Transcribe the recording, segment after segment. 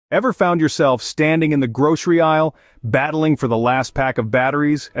Ever found yourself standing in the grocery aisle, battling for the last pack of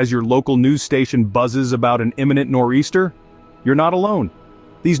batteries as your local news station buzzes about an imminent nor'easter? You're not alone.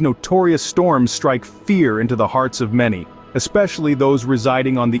 These notorious storms strike fear into the hearts of many, especially those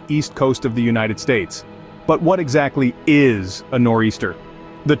residing on the east coast of the United States. But what exactly is a nor'easter?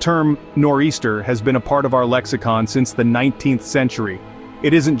 The term nor'easter has been a part of our lexicon since the 19th century.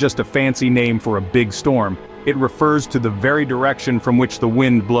 It isn't just a fancy name for a big storm. It refers to the very direction from which the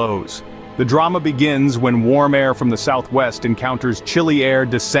wind blows. The drama begins when warm air from the southwest encounters chilly air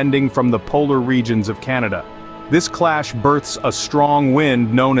descending from the polar regions of Canada. This clash births a strong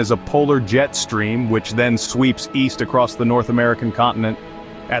wind known as a polar jet stream, which then sweeps east across the North American continent.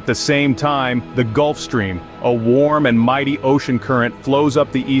 At the same time, the Gulf Stream, a warm and mighty ocean current, flows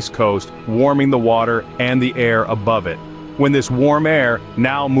up the east coast, warming the water and the air above it. When this warm air,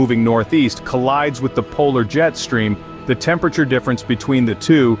 now moving northeast, collides with the polar jet stream, the temperature difference between the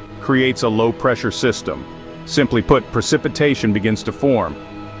two creates a low-pressure system. Simply put, precipitation begins to form.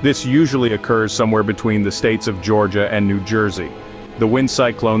 This usually occurs somewhere between the states of Georgia and New Jersey. The wind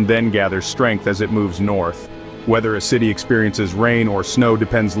cyclone then gathers strength as it moves north. Whether a city experiences rain or snow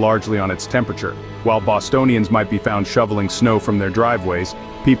depends largely on its temperature. While Bostonians might be found shoveling snow from their driveways,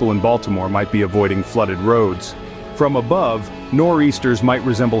 people in Baltimore might be avoiding flooded roads. From above, nor'easters might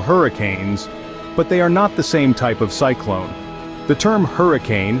resemble hurricanes, but they are not the same type of cyclone. The term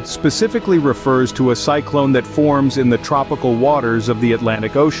hurricane specifically refers to a cyclone that forms in the tropical waters of the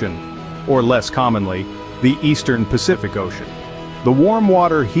Atlantic Ocean, or less commonly, the eastern Pacific Ocean. The warm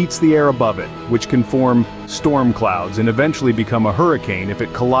water heats the air above it, which can form storm clouds and eventually become a hurricane if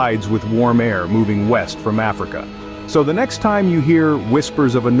it collides with warm air moving west from Africa. So the next time you hear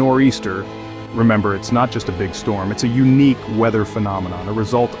whispers of a nor'easter, remember, it's not just a big storm, it's a unique weather phenomenon, a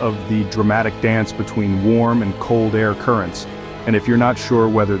result of the dramatic dance between warm and cold air currents. And if you're not sure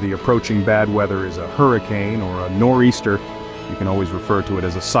whether the approaching bad weather is a hurricane or a nor'easter, you can always refer to it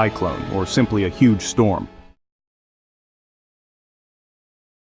as a cyclone or simply a huge storm.